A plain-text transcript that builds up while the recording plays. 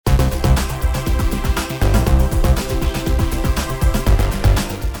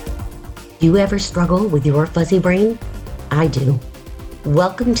Do you ever struggle with your fuzzy brain? I do.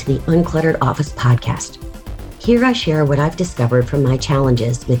 Welcome to the Uncluttered Office podcast. Here I share what I've discovered from my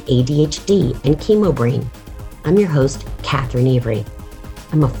challenges with ADHD and chemo brain. I'm your host, Catherine Avery.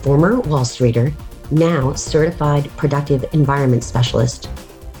 I'm a former Wall Streeter, now certified productive environment specialist,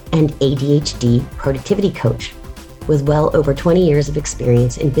 and ADHD productivity coach with well over 20 years of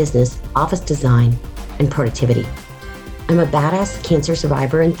experience in business, office design, and productivity. I'm a badass cancer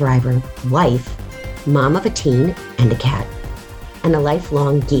survivor and thriver, wife, mom of a teen and a cat, and a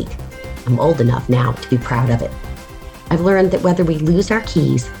lifelong geek. I'm old enough now to be proud of it. I've learned that whether we lose our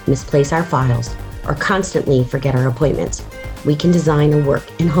keys, misplace our files, or constantly forget our appointments, we can design a work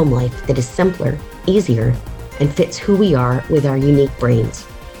and home life that is simpler, easier, and fits who we are with our unique brains.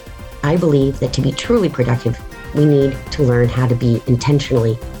 I believe that to be truly productive, we need to learn how to be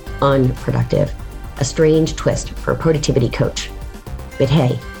intentionally unproductive. A strange twist for a productivity coach. But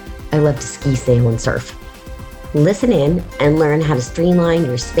hey, I love to ski, sail, and surf. Listen in and learn how to streamline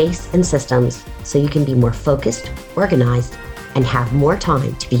your space and systems so you can be more focused, organized, and have more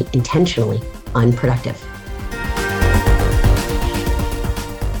time to be intentionally unproductive.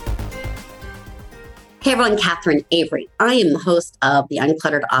 Hey everyone, Catherine Avery. I am the host of the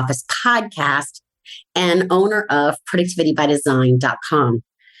Uncluttered Office podcast and owner of productivitybydesign.com.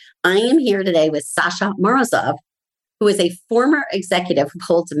 I am here today with Sasha Morozov, who is a former executive who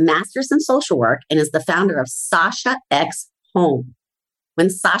holds a master's in social work and is the founder of Sasha X Home.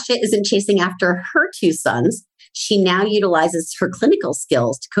 When Sasha isn't chasing after her two sons, she now utilizes her clinical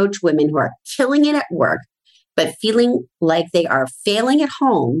skills to coach women who are killing it at work, but feeling like they are failing at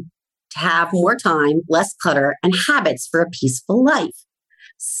home to have more time, less clutter, and habits for a peaceful life.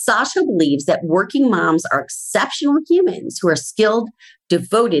 Sasha believes that working moms are exceptional humans who are skilled,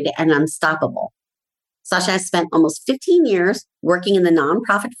 devoted, and unstoppable. Sasha has spent almost 15 years working in the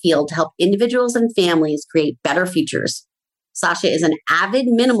nonprofit field to help individuals and families create better futures. Sasha is an avid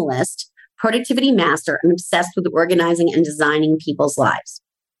minimalist, productivity master, and obsessed with organizing and designing people's lives.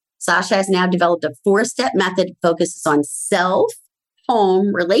 Sasha has now developed a 4-step method that focuses on self,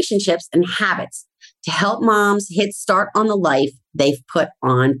 home, relationships, and habits to help moms hit start on the life they've put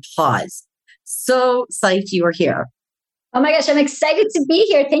on pause. So psyched you are here. Oh my gosh, I'm excited to be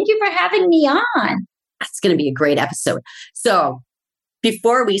here. Thank you for having me on. It's going to be a great episode. So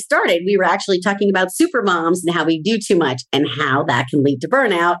before we started, we were actually talking about super moms and how we do too much and how that can lead to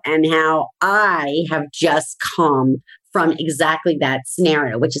burnout and how I have just come from exactly that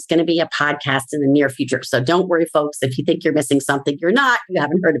scenario, which is going to be a podcast in the near future. So don't worry, folks. If you think you're missing something, you're not. You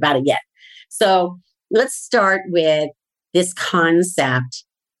haven't heard about it yet. So let's start with this concept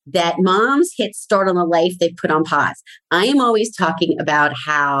that moms hit start on the life they put on pause. I am always talking about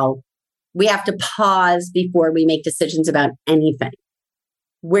how we have to pause before we make decisions about anything.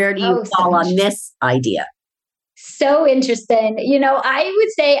 Where do you fall on this idea? So interesting. I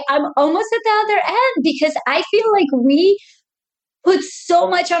would say I'm almost at the other end because I feel like we put so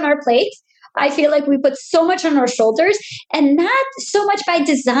much on our plates. I feel like we put so much on our shoulders and not so much by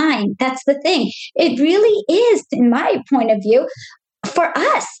design. That's the thing. It really is, in my point of view, for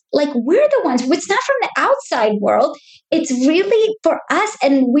us, like we're the ones, it's not from the outside world. It's really for us.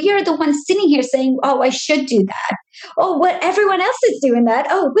 And we are the ones sitting here saying, oh, I should do that. Oh, what everyone else is doing that.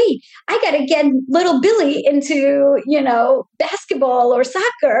 Oh, wait, I got to get little Billy into, basketball or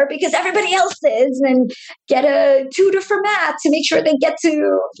soccer because everybody else is, and get a tutor for math to make sure they get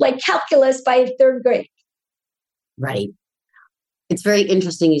to calculus by 3rd grade. Right. It's very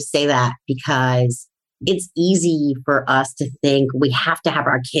interesting you say that because it's easy for us to think we have to have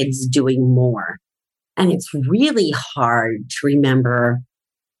our kids doing more. And it's really hard to remember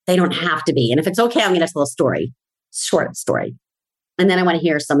they don't have to be. And if it's okay, I'm going to tell a story, short story. And then I want to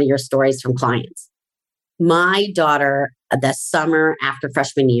hear some of your stories from clients. My daughter, the summer after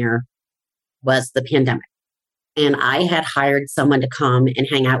freshman year was the pandemic. And I had hired someone to come and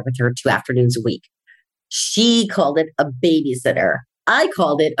hang out with her 2 afternoons a week. She called it a babysitter. I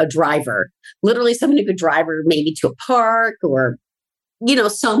called it a driver, literally someone who could drive her maybe to a park or,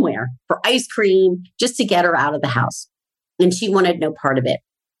 somewhere for ice cream just to get her out of the house. And she wanted no part of it.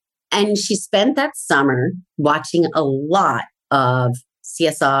 And she spent that summer watching a lot of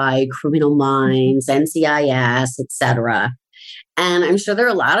CSI, Criminal Minds, NCIS, etc. And I'm sure there are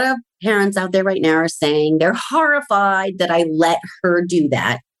a lot of parents out there right now are saying they're horrified that I let her do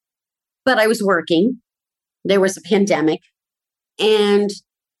that. But I was working. There was a pandemic. And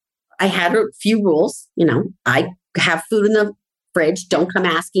I had a few rules. I have food in the fridge. Don't come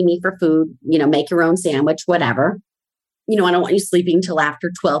asking me for food. Make your own sandwich, whatever. I don't want you sleeping till after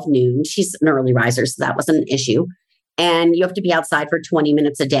 12 noon. She's an early riser, so that wasn't an issue. And you have to be outside for 20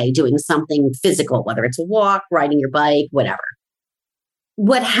 minutes a day doing something physical, whether it's a walk, riding your bike, whatever.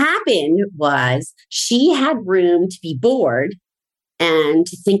 What happened was she had room to be bored and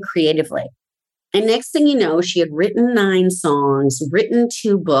to think creatively. And next thing you know, she had written 9 songs, written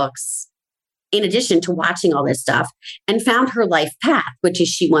 2 books, in addition to watching all this stuff, and found her life path, which is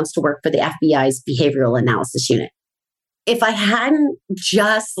she wants to work for the FBI's Behavioral Analysis Unit. If I hadn't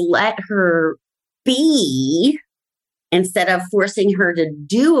just let her be, instead of forcing her to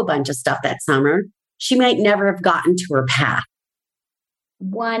do a bunch of stuff that summer, she might never have gotten to her path.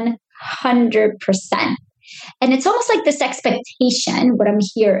 100%. And it's almost like this expectation, what I'm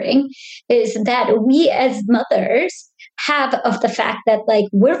hearing, is that we as mothers have of the fact that like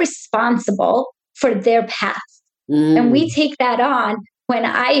we're responsible for their path. And we take that on when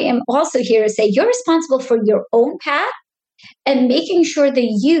I am also here to say you're responsible for your own path and making sure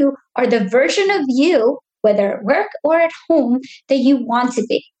that you are the version of you, whether at work or at home, that you want to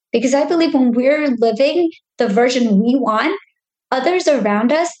be. Because I believe when we're living the version we want, others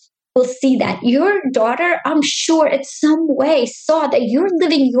around us will see that. Your daughter, I'm sure, in some way saw that you're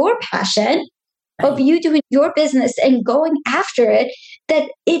living your passion of you doing your business and going after it, that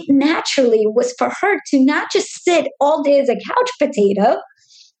it naturally was for her to not just sit all day as a couch potato,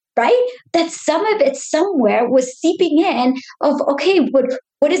 right? That some of it somewhere was seeping in of, okay, what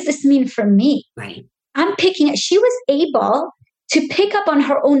does this mean for me? Right. I'm picking it. She was able to pick up on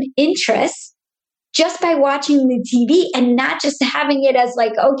her own interests just by watching the TV and not just having it as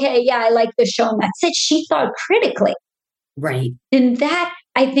like, okay, yeah, I like the show and that's it. She thought critically. Right. And that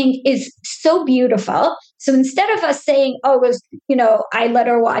I think is so beautiful. So instead of us saying, oh, it was, I let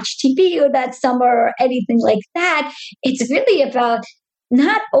her watch TV or that summer or anything like that, it's really about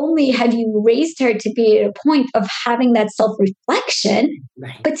not only have you raised her to be at a point of having that self-reflection,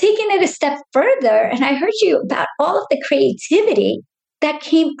 right, but taking it a step further. And I heard you about all of the creativity that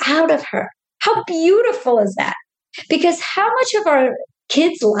came out of her. How beautiful is that? Because how much of our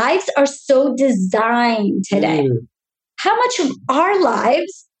kids' lives are so designed today? How much of our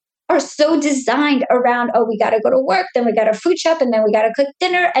lives are so designed around, oh, we got to go to work, then we got to food shop, and then we got to cook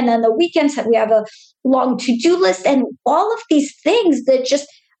dinner, and then the weekends we have a long to-do list, and all of these things that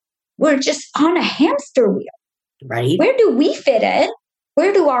we're just on a hamster wheel. Right. Where do we fit in?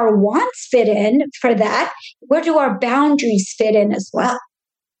 Where do our wants fit in for that? Where do our boundaries fit in as well?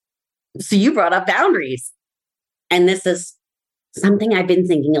 So you brought up boundaries. And this is something I've been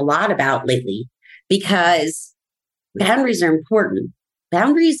thinking a lot about lately, because boundaries are important.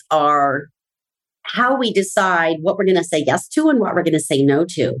 Boundaries are how we decide what we're going to say yes to and what we're going to say no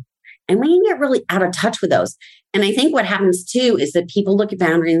to. And we can get really out of touch with those. And I think what happens too is that people look at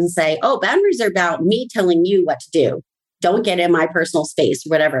boundaries and say, oh, boundaries are about me telling you what to do. Don't get in my personal space,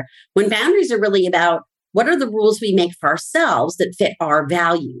 whatever. When boundaries are really about what are the rules we make for ourselves that fit our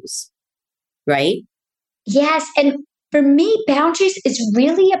values, right? Yes. And for me, boundaries is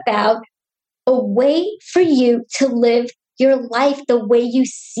really about a way for you to live your life the way you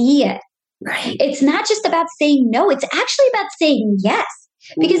see it. Right. It's not just about saying no. It's actually about saying yes.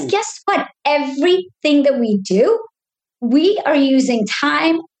 Because guess what? Everything that we do, we are using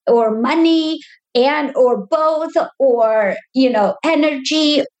time or money and or both or,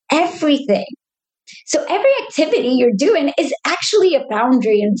 energy, everything. So every activity you're doing is actually a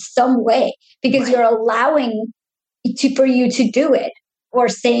boundary in some way because you're allowing for you to do it or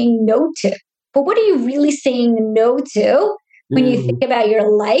saying no to. But what are you really saying no to when you think about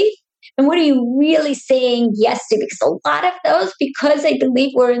your life? And what are you really saying yes to? Because a lot of those, because I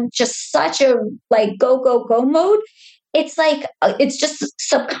believe we're in just such a go, go, go mode, it's like, it's just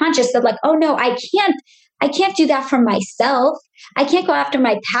subconscious that oh no, I can't do that for myself. I can't go after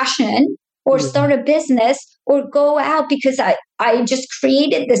my passion or start a business or go out because I just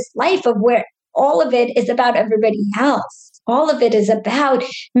created this life of where all of it is about everybody else. All of it is about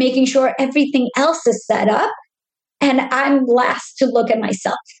making sure everything else is set up and I'm last to look at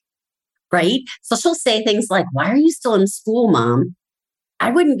myself. Right? So she'll say things like, why are you still in school, Mom? I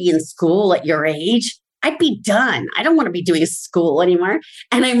wouldn't be in school at your age. I'd be done. I don't want to be doing school anymore.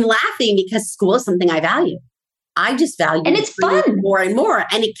 And I'm laughing because school is something I value. I just value and it's fun more and more.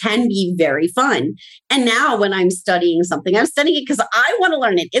 And it can be very fun. And now when I'm studying something, I'm studying it because I want to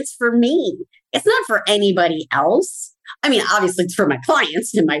learn it. It's for me. It's not for anybody else. I mean, obviously it's for my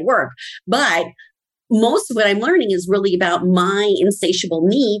clients and my work, but most of what I'm learning is really about my insatiable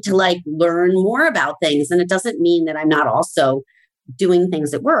need to learn more about things. And it doesn't mean that I'm not also doing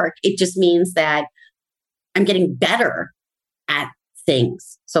things at work. It just means that I'm getting better at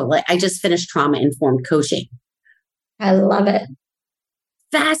things. So I just finished trauma-informed coaching. I love it.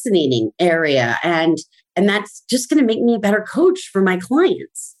 Fascinating area. And And that's just going to make me a better coach for my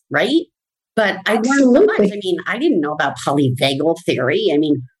clients, right? But I learned so much. I mean, I didn't know about polyvagal theory. I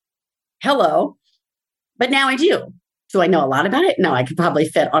mean, hello. But now I do. Do I know a lot about it? No, I could probably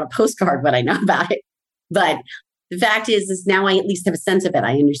fit on a postcard what I know about it. But the fact is now I at least have a sense of it.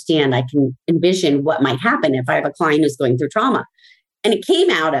 I understand. I can envision what might happen if I have a client who's going through trauma. And it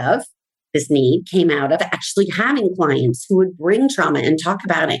came out of this need, came out of actually having clients who would bring trauma and talk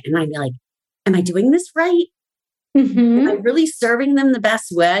about it. And I'd be like, am I doing this right? Am I really serving them the best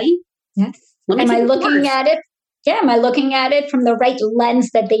way? Yes. Am I looking at it? Yeah. Am I looking at it from the right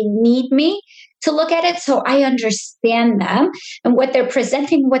lens that they need me to look at it, so I understand them and what they're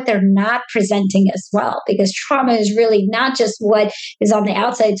presenting, what they're not presenting as well? Because trauma is really not just what is on the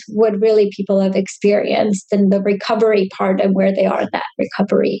outside, it's what really people have experienced and the recovery part and where they are in that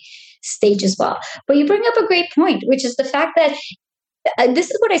recovery stage as well. But you bring up a great point, which is the fact that this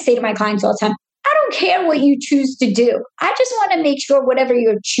is what I say to my clients all the time. I don't care what you choose to do. I just want to make sure whatever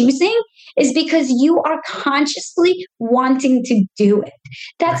you're choosing is because you are consciously wanting to do it.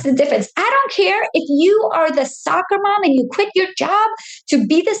 That's the difference. I don't care if you are the soccer mom and you quit your job to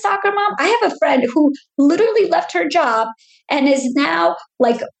be the soccer mom. I have a friend who literally left her job and is now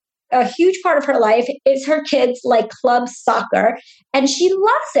like a huge part of her life is her kids like club soccer. And she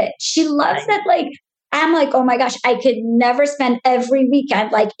loves it. She loves that. Like, I'm like, oh my gosh, I could never spend every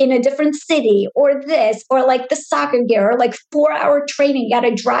weekend like in a different city or this or like the soccer gear or like 4-hour training. You got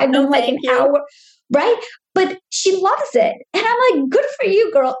to drive them like an hour, right? But she loves it. And I'm like, good for you,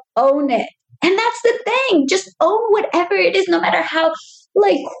 girl. Own it. And that's the thing. Just own whatever it is, no matter how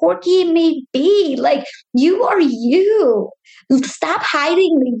like quirky it may be. Like you are you. Stop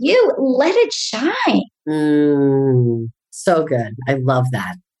hiding the you. Let it shine. So good. I love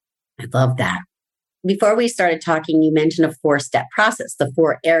that. I love that. Before we started talking, you mentioned a 4-step process, the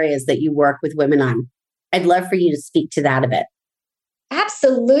 4 areas that you work with women on. I'd love for you to speak to that a bit.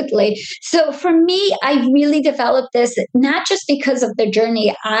 Absolutely. So for me, I really developed this not just because of the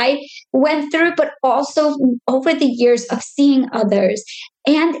journey I went through, but also over the years of seeing others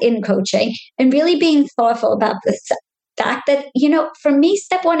and in coaching and really being thoughtful about the fact that, you know, for me,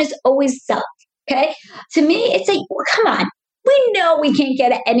 step 1 is always self. Okay. To me, it's like, well, come on. We know we can't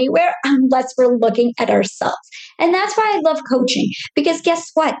get anywhere unless we're looking at ourselves. And that's why I love coaching, because guess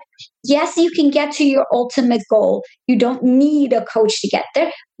what? Yes, you can get to your ultimate goal. You don't need a coach to get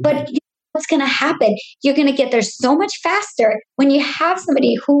there, but you know what's going to happen? You're going to get there so much faster when you have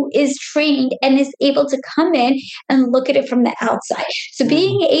somebody who is trained and is able to come in and look at it from the outside. So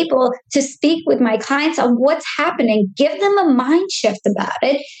being able to speak with my clients on what's happening, give them a mind shift about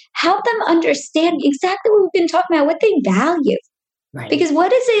it, help them understand exactly what we've been talking about, what they value. Right. Because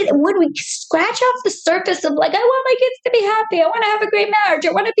what is it when we scratch off the surface of like, I want my kids to be happy. I want to have a great marriage.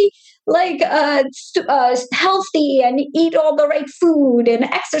 I want to be like healthy and eat all the right food and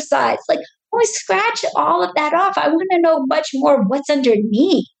exercise. Like when we scratch all of that off, I want to know much more what's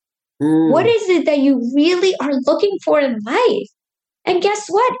underneath. What is it that you really are looking for in life? And guess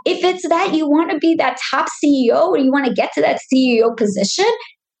what? If it's that you want to be that top CEO or you want to get to that CEO position,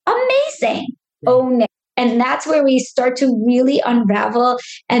 amazing. Own it. And that's where we start to really unravel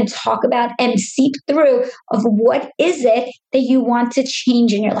and talk about and seep through of what is it that you want to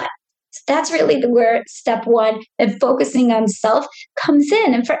change in your life. So that's really where step 1 and focusing on self comes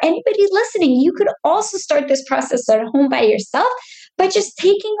in. And for anybody listening, you could also start this process at home by yourself by just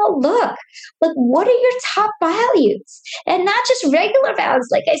taking a look. Like, what are your top values? And not just regular values.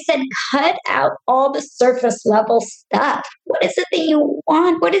 Like I said, cut out all the surface level stuff. What is it that you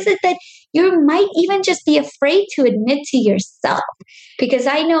want? What is it that you might even just be afraid to admit to yourself? Because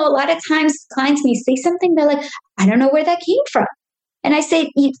I know a lot of times clients may say something, they're like, I don't know where that came from. And I say,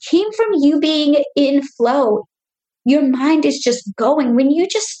 it came from you being in flow. Your mind is just going. When you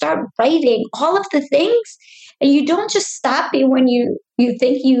just start writing all of the things, and you don't just stop when you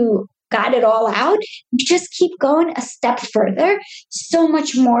think you got it all out, you just keep going a step further, so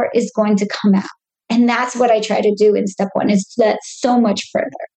much more is going to come out. And that's what I try to do in step 1, is that so much further.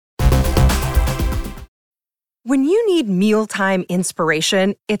 When you need mealtime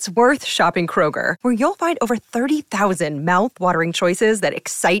inspiration, it's worth shopping Kroger, where you'll find over 30,000 mouth-watering choices that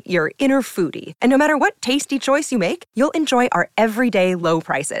excite your inner foodie. And no matter what tasty choice you make, you'll enjoy our everyday low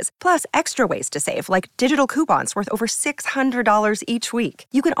prices, plus extra ways to save, like digital coupons worth over $600 each week.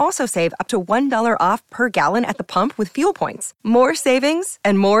 You can also save up to $1 off per gallon at the pump with fuel points. More savings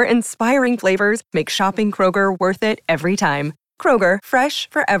and more inspiring flavors make shopping Kroger worth it every time. Kroger, fresh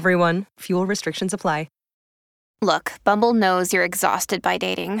for everyone. Fuel restrictions apply. Look, Bumble knows you're exhausted by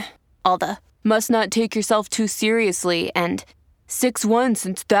dating. All the, must not take yourself too seriously, and 6'1"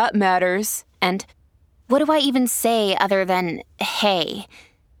 since that matters, and what do I even say other than, hey?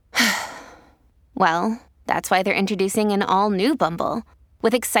 Well, that's why they're introducing an all-new Bumble,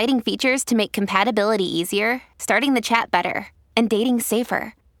 with exciting features to make compatibility easier, starting the chat better, and dating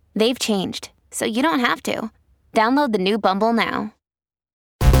safer. They've changed, so you don't have to. Download the new Bumble now.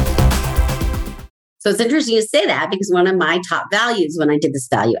 So it's interesting you say that, because one of my top values when I did this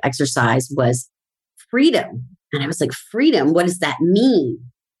value exercise was freedom. And I was like, freedom, what does that mean?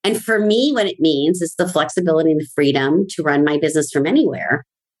 And for me, what it means is the flexibility and the freedom to run my business from anywhere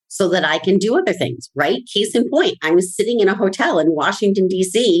so that I can do other things, right? Case in point, I was sitting in a hotel in Washington,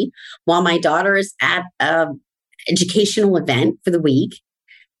 D.C. while my daughter is at an educational event for the week.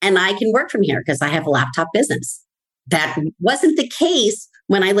 And I can work from here because I have a laptop business. That wasn't the case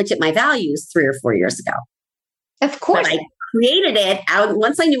when I looked at my values 3 or 4 years ago. Of course. But I created it out.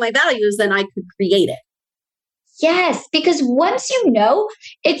 Once I knew my values, then I could create it. Yes, because once you know,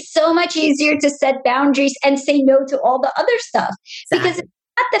 it's so much easier to set boundaries and say no to all the other stuff. Exactly. Because it's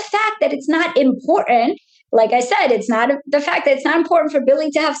not the fact that it's not important. Like I said, it's not the fact that it's not important for Billy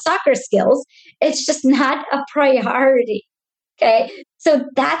to have soccer skills. It's just not a priority. Okay. So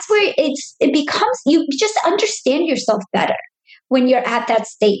that's where it becomes, you just understand yourself better when you're at that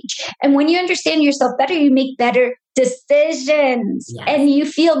stage. And when you understand yourself better, you make better decisions. Yes. And you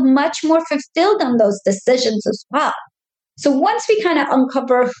feel much more fulfilled on those decisions as well. So once we kind of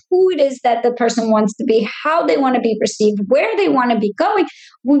uncover who it is that the person wants to be, how they want to be perceived, where they want to be going,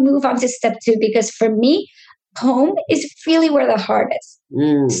 we move on to step 2. Because for me, home is really where the heart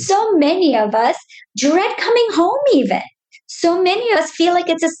is. So many of us dread coming home even. So many of us feel like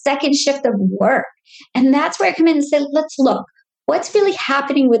it's a second shift of work. And that's where I come in and say, let's look, what's really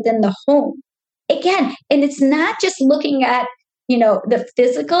happening within the home? Again, and it's not just looking at, the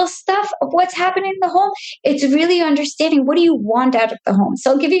physical stuff of what's happening in the home. It's really understanding, what do you want out of the home?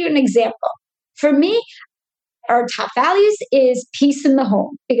 So I'll give you an example. For me, our top values is peace in the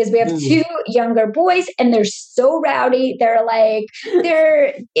home, because we have 2 younger boys and they're so rowdy. My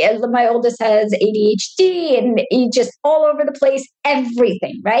oldest has ADHD and he's just all over the place,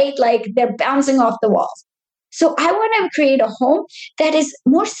 everything, right? Like they're bouncing off the walls. So I want to create a home that is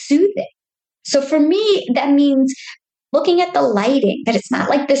more soothing. So for me, that means looking at the lighting, that it's not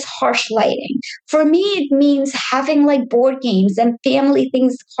like this harsh lighting. For me, it means having like board games and family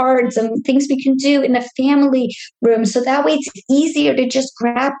things, cards and things we can do in the family room. So that way it's easier to just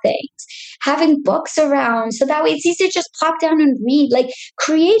grab things. Having books around. So that way it's easier to just pop down and read. Like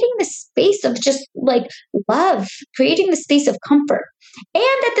creating the space of just like love, creating the space of comfort. And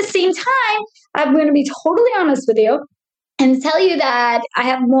at the same time, I'm going to be totally honest with you and tell you that I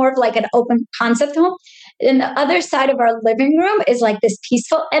have more of like an open concept home. And the other side of our living room is like this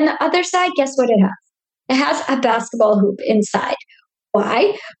peaceful. And the other side, guess what it has? It has a basketball hoop inside.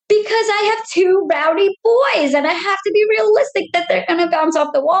 Why? Because I have 2 rowdy boys and I have to be realistic that they're going to bounce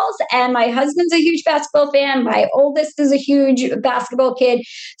off the walls. And my husband's a huge basketball fan. My oldest is a huge basketball kid.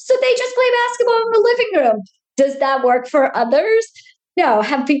 So they just play basketball in the living room. Does that work for others? No.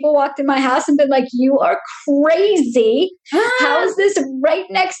 Have people walked in my house and been like, you are crazy. How is this right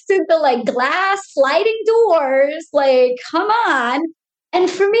next to the like glass sliding doors? Like, come on. And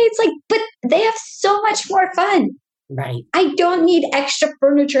for me, it's like, but they have so much more fun. Right. I don't need extra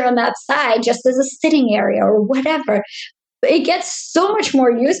furniture on that side just as a sitting area or whatever. It gets so much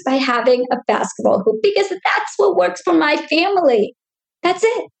more use by having a basketball hoop, because that's what works for my family. That's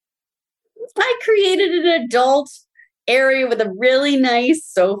it. I created an adult area with a really nice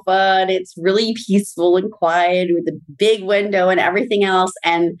sofa, and it's really peaceful and quiet with a big window and everything else.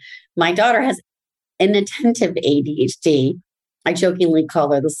 And my daughter has inattentive ADHD. I jokingly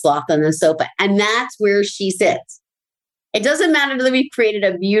call her the sloth on the sofa, and that's where she sits. It doesn't matter that we've created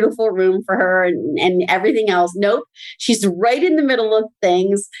a beautiful room for her and everything else. Nope. She's right in the middle of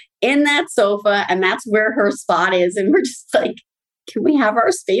things in that sofa, and that's where her spot is. And we're just like, can we have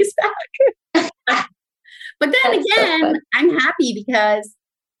our space back? But then again, I'm happy because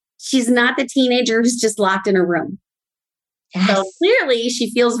she's not the teenager who's just locked in a room. Yes. So clearly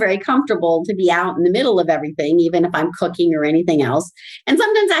she feels very comfortable to be out in the middle of everything, even if I'm cooking or anything else. And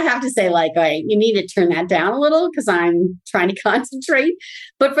sometimes I have to say like, all right, you need to turn that down a little because I'm trying to concentrate.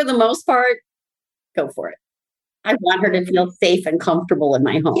 But for the most part, go for it. I want her to feel safe and comfortable in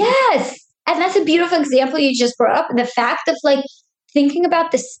my home. Yes. And that's a beautiful example you just brought up. The fact of like thinking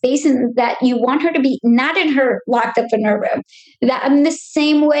about the space and that you want her to be not in her locked up in her room. That in the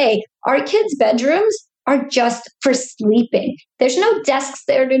same way, our kids' bedrooms are just for sleeping. There's no desks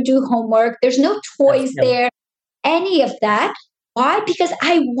there to do homework. There's no toys there, any of that. Why? Because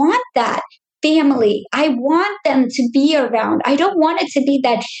I want that. family. I want them to be around. I don't want it to be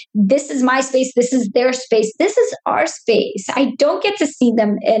that this is my space, this is their space. This is our space. I don't get to see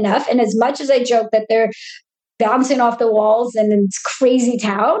them enough. And as much as I joke that they're bouncing off the walls and it's crazy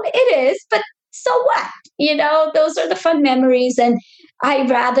town, it is, but so what? Those are the fun memories. And I'd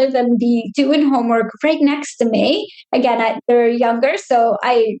rather them be doing homework right next to me. Again, they're younger, so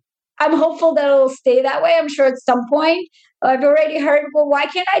I'm hopeful that it'll stay that way. I'm sure at some point I've already heard, well, why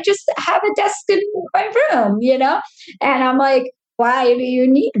can't I just have a desk in my room, And I'm like, why do you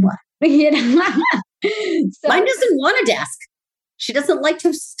need one? So, mine doesn't want a desk. She doesn't like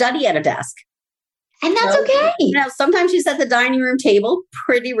to study at a desk. And that's okay. Sometimes she's at the dining room table,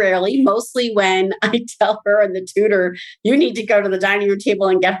 pretty rarely, mostly when I tell her and the tutor, you need to go to the dining room table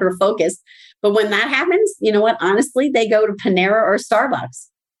and get her focused. But when that happens, you know what? Honestly, they go to Panera or Starbucks.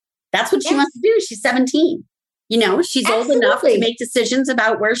 That's what she wants to do. She's 17. She's old enough to make decisions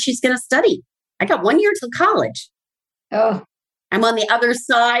about where she's going to study. I got 1 year till college. Oh, I'm on the other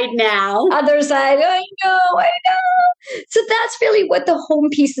side now. Other side. I know. So that's really what the home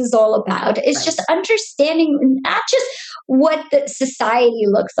piece is all about. It's just understanding not just what the society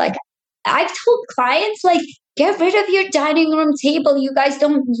looks like. I've told clients, get rid of your dining room table. You guys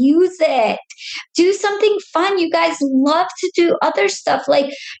don't use it. Do something fun. You guys love to do other stuff.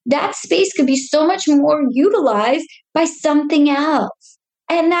 That space could be so much more utilized by something else.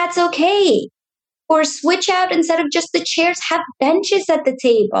 And that's okay. Or switch out, instead of just the chairs, have benches at the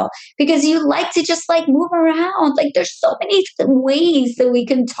table because you like to just move around. There's so many ways that we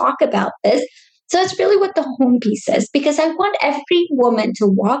can talk about this. So that's really what the home piece is, because I want every woman to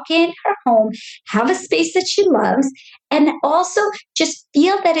walk in her home, have a space that she loves, and also just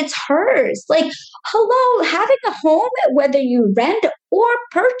feel that it's hers. Hello, having a home, whether you rent or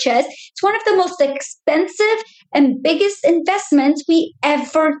purchase, it's one of the most expensive and biggest investments we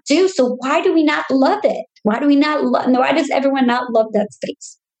ever do. So why do we not love it? Why does everyone not love that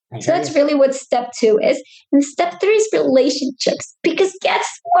space? So that's really what step 2 is. And step 3 is relationships, because guess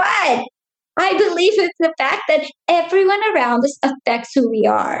what? I believe it's the fact that everyone around us affects who we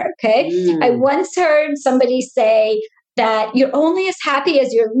are. Okay. I once heard somebody say that you're only as happy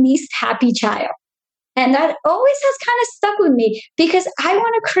as your least happy child. And that always has kind of stuck with me, because I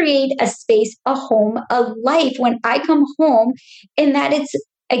want to create a space, a home, a life when I come home, and that it's,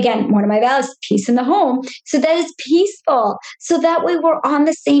 again, one of my values, peace in the home, so that it's peaceful. So that way we're on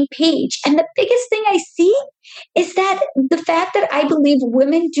the same page. And the biggest thing I see is that the fact that I believe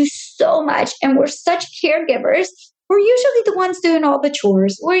women do so much and we're such caregivers, we're usually the ones doing all the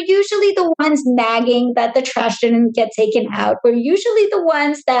chores. We're usually the ones nagging that the trash didn't get taken out. We're usually the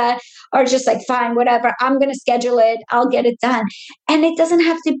ones that are just fine, whatever, I'm going to schedule it, I'll get it done. And it doesn't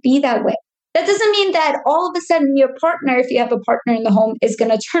have to be that way. That doesn't mean that all of a sudden your partner, if you have a partner in the home, is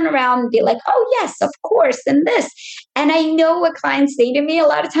going to turn around and be like, oh, yes, of course, and this. And I know what clients say to me a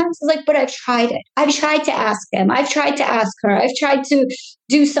lot of times is but I've tried it. I've tried to ask him. I've tried to ask her. I've tried to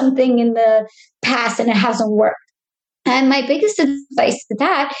do something in the past and it hasn't worked. And my biggest advice to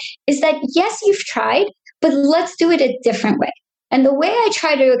that is that, yes, you've tried, but let's do it a different way. And the way I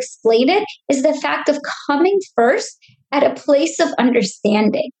try to explain it is the fact of coming first at a place of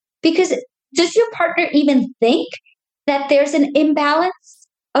understanding. Because does your partner even think that there's an imbalance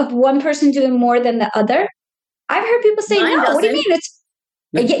of one person doing more than the other? I've heard people say, Mine no, doesn't. What do you mean?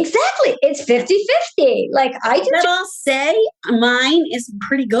 Exactly. It's 50-50. I do. But I'll say mine is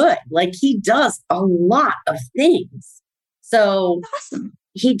pretty good. He does a lot of things. So awesome.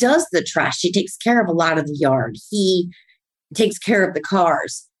 He does the trash. He takes care of a lot of the yard. He takes care of the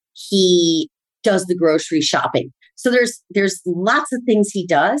cars. He does the grocery shopping. So there's lots of things he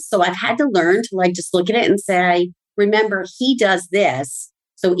does. So I've had to learn to just look at it and say, remember, he does this.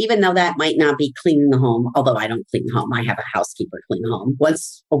 So even though that might not be cleaning the home, although I don't clean the home, I have a housekeeper clean the home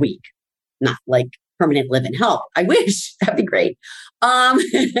once a week, not permanent live and help. I wish that'd be great. But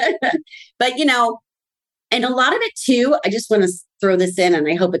and a lot of it too, I just want to throw this in and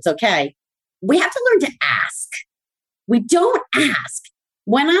I hope it's okay. We have to learn to ask. We don't ask.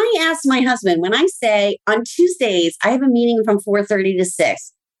 When I ask my husband, when I say on Tuesdays, I have a meeting from 4:30 to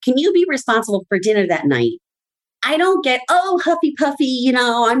 6, can you be responsible for dinner that night? I don't get, oh, huffy puffy,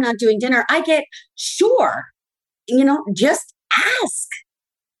 I'm not doing dinner. I get, sure, just ask.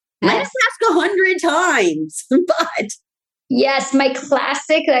 I just ask 100 times, but. Yes, my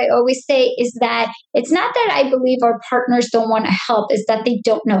classic I always say is that it's not that I believe our partners don't want to help, is that they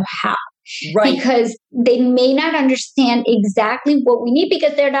don't know how. Right. Because they may not understand exactly what we need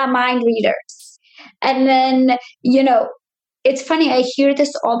because they're not mind readers. And then, it's funny, I hear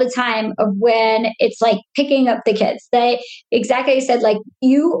this all the time of when it's like picking up the kids. They exactly said, like,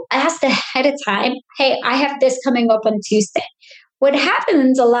 you asked ahead of time, hey, I have this coming up on Tuesday. What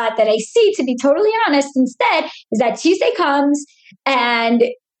happens a lot that I see, to be totally honest, instead, is that Tuesday comes and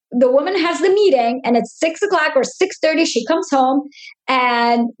the woman has the meeting and it's 6 o'clock or 6:30, she comes home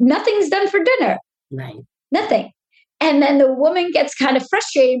and nothing's done for dinner. Right. Nothing. And then the woman gets kind of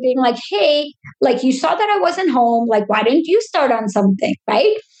frustrated, being like, hey, like, you saw that I wasn't home. Like, why didn't you start on something?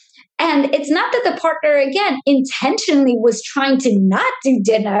 Right. And it's not that the partner, again, intentionally was trying to not do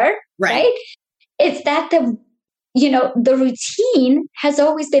dinner. Right. It's that the routine has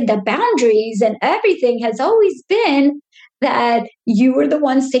always been, the boundaries and everything has always been that you were the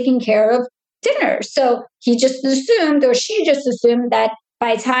ones taking care of dinner. So he just assumed, or she just assumed, that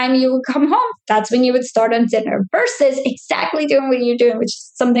by the time you would come home, that's when you would start on dinner, versus exactly doing what you're doing, which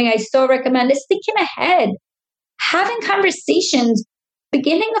is something I so recommend, is thinking ahead, having conversations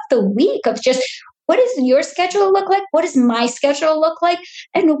beginning of the week of just, what does your schedule look like? What does my schedule look like?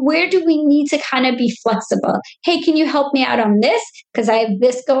 And where do we need to kind of be flexible? Hey, can you help me out on this? Because I have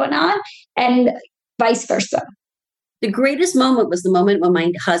this going on, and vice versa. The greatest moment was the moment when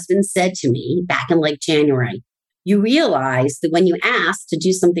my husband said to me back in like January, you realize that when you ask to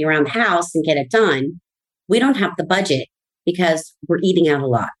do something around the house and get it done, we don't have the budget because we're eating out a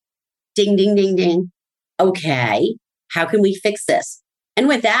lot. Ding, ding, ding, ding. Okay, how can we fix this? And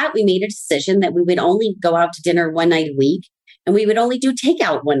with that, we made a decision that we would only go out to dinner one night a week, and we would only do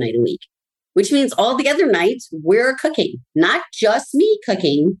takeout one night a week, which means all the other nights we're cooking, not just me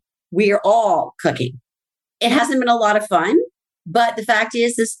cooking, we're all cooking. It hasn't been a lot of fun, but the fact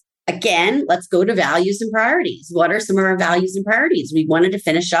is again, let's go to values and priorities. What are some of our values and priorities? We wanted to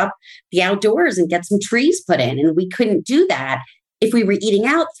finish up the outdoors and get some trees put in, and we couldn't do that if we were eating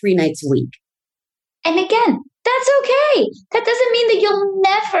out 3 nights a week. And again, that's okay. That doesn't mean that you'll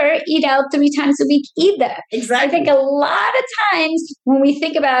never eat out 3 times a week either. Exactly. I think a lot of times when we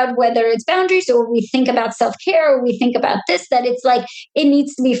think about whether it's boundaries or we think about self-care or we think about this, that it's like, it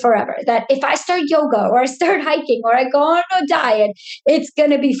needs to be forever. That if I start yoga or I start hiking or I go on a diet, it's going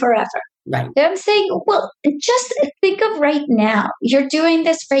to be forever. Right. And I'm saying, well, just think of right now. You're doing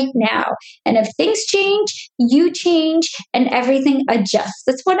this right now. And if things change, you change and everything adjusts.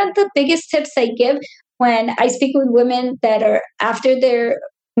 That's one of the biggest tips I give when I speak with women that are after their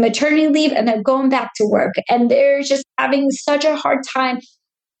maternity leave and they're going back to work and they're just having such a hard time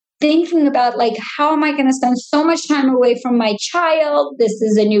thinking about, like, how am I going to spend so much time away from my child? This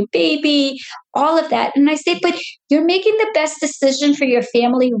is a new baby, all of that. And I say, but you're making the best decision for your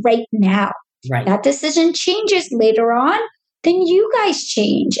family right now. Right. That decision changes later on, then you guys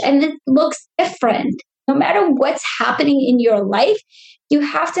change and it looks different. No matter what's happening in your life, you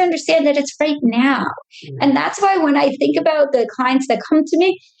have to understand that it's right now. Mm-hmm. And that's why when I think about the clients that come to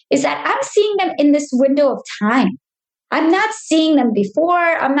me, is that I'm seeing them in this window of time. I'm not seeing them before.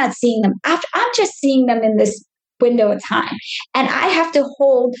 I'm not seeing them after. I'm just seeing them in this window of time. And I have to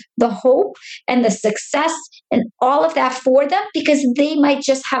hold the hope and the success and all of that for them because they might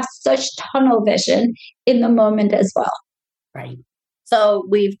just have such tunnel vision in the moment as well. Right. So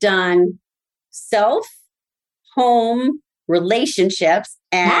we've done self, home, relationships,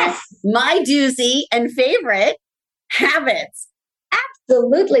 and my doozy and favorite, habits.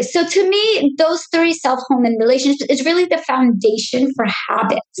 Absolutely. So to me, those 3, self, home, and relationships, is really the foundation for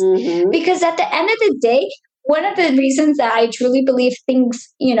habits. Mm-hmm. Because at the end of the day, one of the reasons that I truly believe things,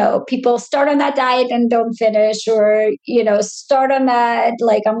 people start on that diet and don't finish, or, start on that,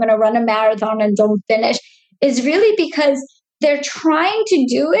 like, I'm going to run a marathon and don't finish, is really because they're trying to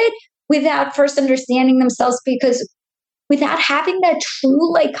do it without first understanding themselves, because without having that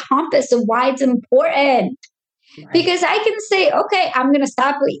true, like, compass of why it's important. Right. Because I can say, okay, I'm going to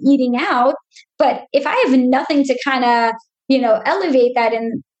stop eating out. But if I have nothing to kind of, elevate that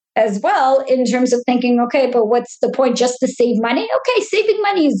in as well, in terms of thinking, okay, but what's the point? Just to save money? Okay, saving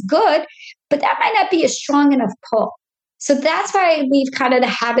money is good, but that might not be a strong enough pull. So that's why I leave kind of the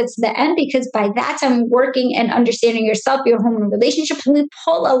habits to the end, because by that time, working and understanding yourself, your home and relationship, we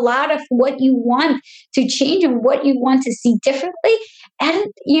pull a lot of what you want to change and what you want to see differently. And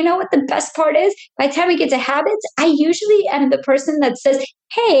you know what the best part is? By the time we get to habits, I usually am the person that says,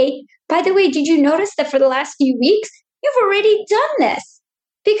 hey, by the way, did you notice that for the last few weeks, you've already done this?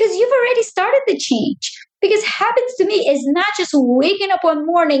 Because you've already started the change. Because habits to me is not just waking up one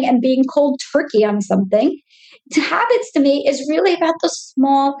morning and being cold turkey on something. Habits to me is really about the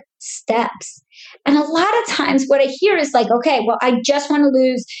small steps. And a lot of times what I hear is like, okay, well, I just want to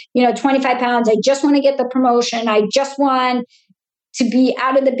lose, 25 pounds. I just want to get the promotion. I just want to be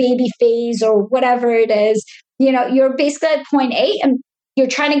out of the baby phase or whatever it is. You're basically at point A and you're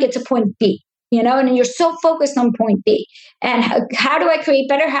trying to get to point B, and you're so focused on point B. And how do I create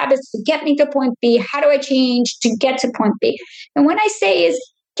better habits to get me to point B? How do I change to get to point B? And what I say is,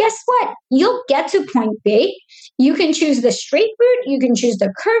 guess what? You'll get to point B. You can choose the straight route, you can choose the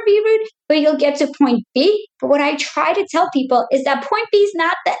curvy route, but you'll get to point B. But what I try to tell people is that point B is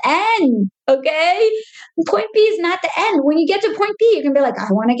not the end, okay? Point B is not the end. When you get to point B, you can be like,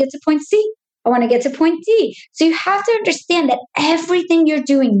 I want to get to point C. I want to get to point D. So you have to understand that everything you're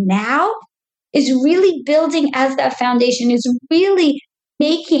doing now is really building as that foundation, is really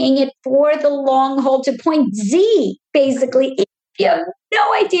making it for the long haul to point Z, basically. If you have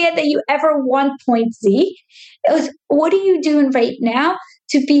no idea that you ever want point Z, what are you doing right now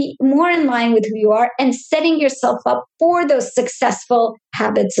to be more in line with who you are and setting yourself up for those successful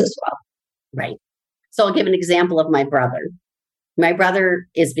habits as well? Right. So I'll give an example of my brother. My brother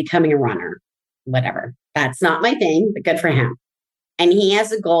is becoming a runner, whatever. That's not my thing, but good for him. And he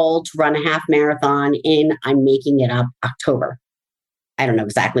has a goal to run a half marathon in, I'm making it up, October. I don't know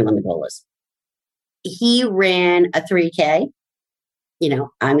exactly when the goal is. He ran a 3K,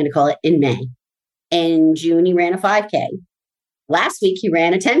 I'm going to call it in May. In June, he ran a 5K. Last week, he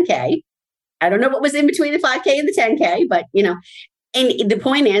ran a 10K. I don't know what was in between the 5K and the 10K, but, and the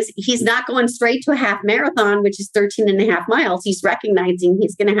point is, he's not going straight to a half marathon, which is 13 and a half miles. He's recognizing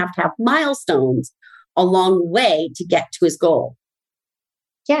he's going to have milestones along the way to get to his goal.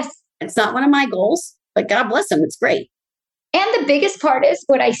 Yes. It's not one of my goals, but God bless him. It's great. And the biggest part is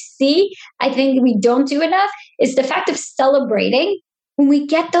what I think we don't do enough is the fact of celebrating when we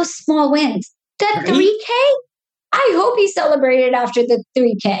get those small wins. That 3K, I hope he celebrated after the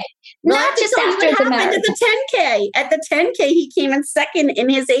 3K, not just after the marathon. At the 10K. At the 10K, he came in second in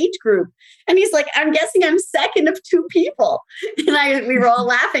his age group. And he's like, I'm guessing I'm second of 2 people. And we were all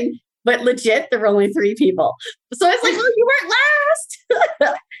laughing. But legit, there were only 3 people. So it's like, oh, you weren't last.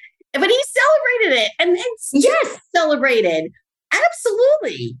 But he celebrated it. And it's celebrated.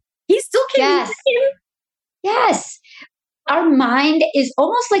 Absolutely. He still came in. Yes. Our mind is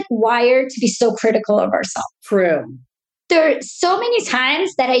almost like wired to be so critical of ourselves. True. There are so many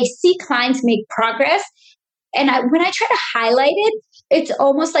times that I see clients make progress. And when I try to highlight it, it's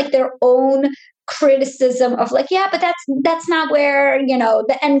almost like their own criticism of like, yeah, but that's not where,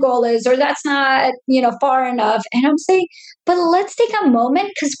 the end goal is, or that's not, far enough. And I'm saying, but let's take a moment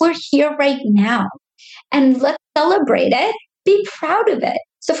because we're here right now and let's celebrate it, be proud of it.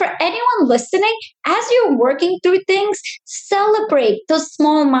 So for anyone listening, as you're working through things, celebrate those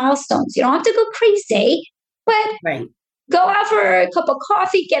small milestones. You don't have to go crazy, but go out for a cup of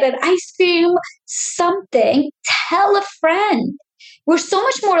coffee, get an ice cream, something, tell a friend. We're so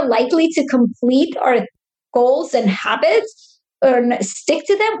much more likely to complete our goals and habits or stick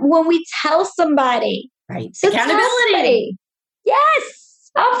to them when we tell somebody. Right. So accountability.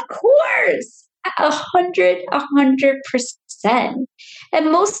 Yes, of course. 100%.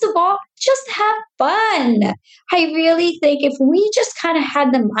 And most of all, just have fun. I really think if we just kind of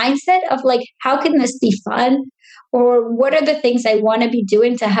had the mindset of like, how can this be fun? Or what are the things I want to be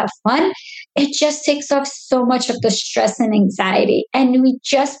doing to have fun? It just takes off so much of the stress and anxiety. And we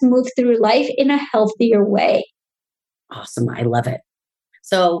just move through life in a healthier way. Awesome. I love it.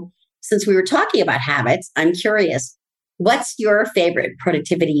 So since we were talking about habits, I'm curious, what's your favorite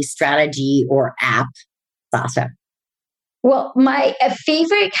productivity strategy or app, Sasha? Well, my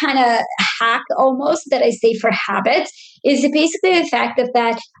favorite kind of hack almost that I say for habits is basically the fact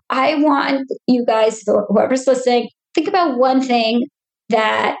that I want you guys, whoever's listening, think about one thing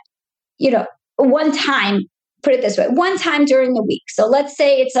that, one time, put it this way, one time during the week. So let's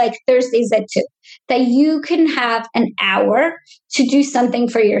say it's like Thursdays at 2, that you can have an hour to do something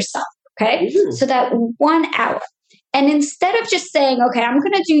for yourself. Okay. Mm-hmm. So that 1 hour. And instead of just saying, okay, I'm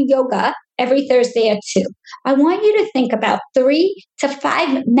going to do yoga every Thursday at 2, I want you to think about 3 to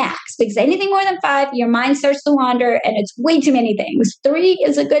 5 max, because anything more than 5, your mind starts to wander and it's way too many things. 3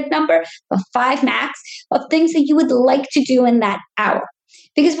 is a good number, but 5 max of things that you would like to do in that hour.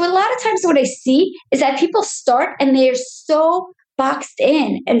 Because a lot of times what I see is that people start and they're so boxed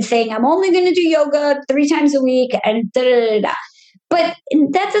in and saying, I'm only going to do yoga 3 times a week and da da da da. But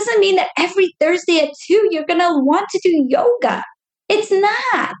that doesn't mean that every Thursday at 2, you're going to want to do yoga. It's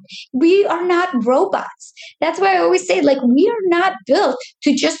not. We are not robots. That's why I always say, like, we are not built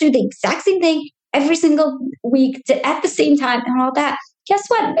to just do the exact same thing every single week at the same time and all that. Guess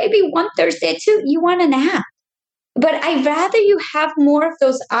what? Maybe one Thursday at 2, you want a nap. But I'd rather you have more of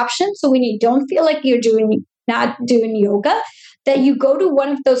those options. So when you don't feel like you're not doing yoga, that you go to one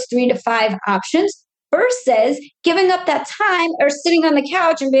of those 3 to 5 options. versus giving up that time or sitting on the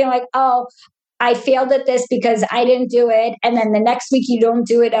couch and being like, oh, I failed at this because I didn't do it. And then the next week you don't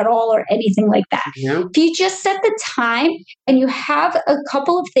do it at all or anything like that. Yeah. If you just set the time and you have a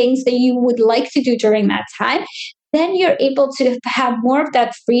couple of things that you would like to do during that time, then you're able to have more of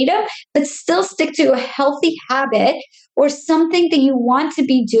that freedom, but still stick to a healthy habit or something that you want to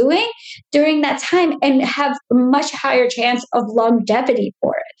be doing during that time and have a much higher chance of longevity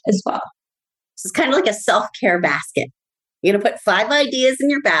for it as well. So it's kind of like a self-care basket. You're going to put 5 ideas in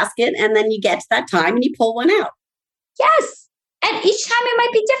your basket, and then you get to that time and you pull one out. Yes. And each time it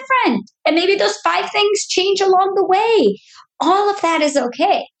might be different. And maybe those 5 things change along the way. All of that is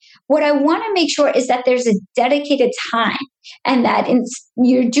okay. What I want to make sure is that there's a dedicated time and that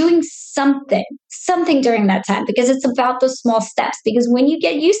you're doing something during that time, because it's about those small steps. Because when you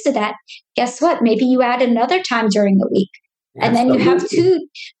get used to that, guess what? Maybe you add another time during the week. And then you have two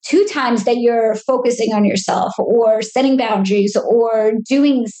times that you're focusing on yourself or setting boundaries or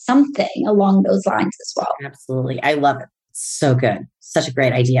doing something along those lines as well. Absolutely. I love it. So good. Such a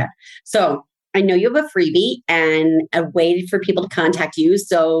great idea. So I know you have a freebie and a way for people to contact you.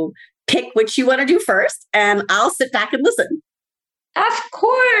 So pick which you want to do first, and I'll sit back and listen. Of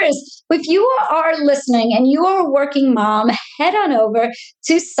course. If you are listening and you are a working mom, head on over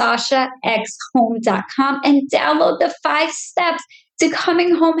to sashaxhome.com and download the 5 steps to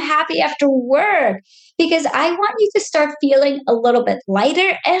coming home happy after work, because I want you to start feeling a little bit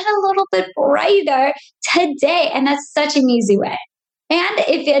lighter and a little bit brighter today. And that's such an easy way. And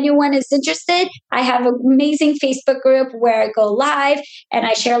if anyone is interested, I have an amazing Facebook group where I go live and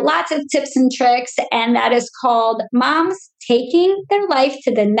I share lots of tips and tricks. And that is called Moms Taking Their Life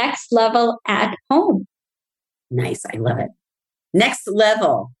to the Next Level at Home. Nice. I love it. Next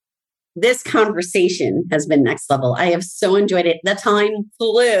level. This conversation has been next level. I have so enjoyed it. The time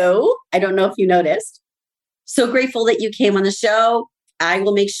flew. I don't know if you noticed. So grateful that you came on the show. I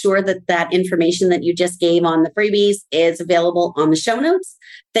will make sure that that information that you just gave on the freebies is available on the show notes.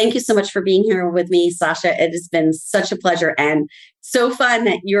 Thank you so much for being here with me, Sasha. It has been such a pleasure and so fun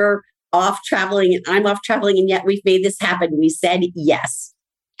that you're off traveling and I'm off traveling, and yet we've made this happen. We said yes.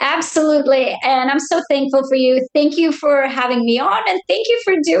 Absolutely. And I'm so thankful for you. Thank you for having me on, and thank you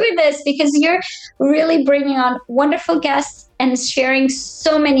for doing this, because you're really bringing on wonderful guests and sharing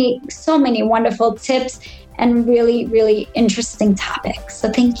so many wonderful tips and really, really interesting topics. So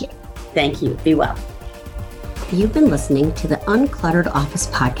thank you. Thank you. Be well. You've been listening to the Uncluttered Office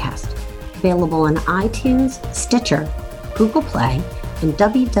podcast, available on iTunes, Stitcher, Google Play, and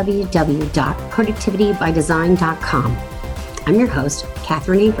www.productivitybydesign.com. I'm your host,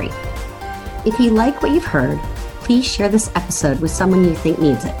 Catherine Avery. If you like what you've heard, please share this episode with someone you think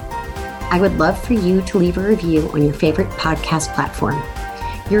needs it. I would love for you to leave a review on your favorite podcast platform.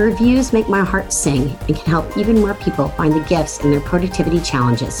 Your reviews make my heart sing and can help even more people find the gifts in their productivity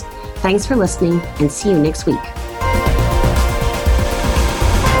challenges. Thanks for listening, and see you next week.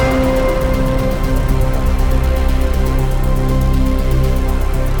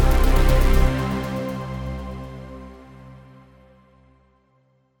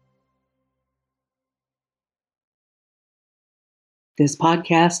 This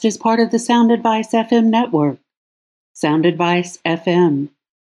podcast is part of the Sound Advice FM network. Sound Advice FM.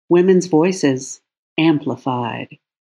 Women's voices amplified.